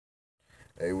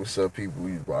Hey, what's up, people?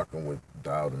 You rocking with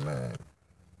Dayodman.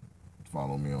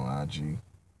 Follow me on IG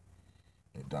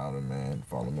at Dayodman.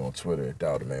 Follow me on Twitter at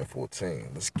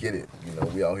Dayodman14. Let's get it.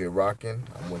 We out here rocking.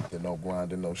 I'm with the No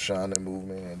Grinding, No Shining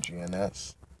movement and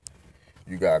GNS.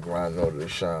 You got grind in order to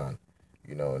shine.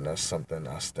 And that's something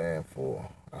I stand for.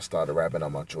 I started rapping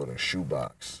on my Jordan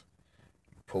shoebox.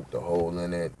 Poked a hole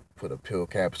in it, put a pill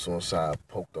capsule inside,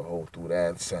 poked a hole through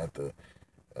that, sat the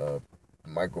uh,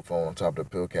 microphone on top of the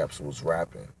pill capsule, was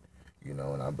rapping.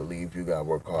 And I believe you gotta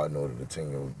work hard in order to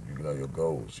attain your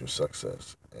goals, your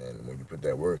success. And when you put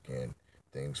that work in,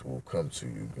 things will come to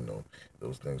you.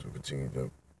 Those things will continue to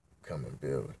come and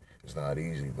build. It's not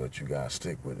easy, but you gotta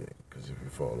stick with it. Because if you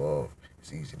fall off,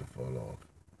 it's easy to fall off.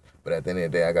 But at the end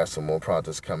of the day, I got some more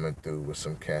projects coming through with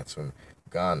some cats from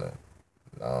Ghana.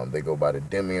 They go by the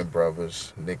Demian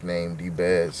Brothers, nicknamed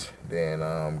D-Beds. Then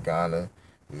Ghana,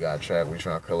 we got a track. We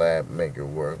trying to collab, make it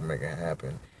work, make it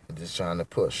happen, and just trying to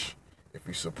push. If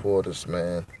you support us,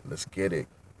 man, let's get it.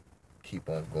 Keep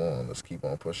on going. Let's keep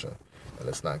on pushing, and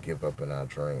let's not give up in our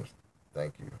dreams.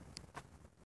 Thank you.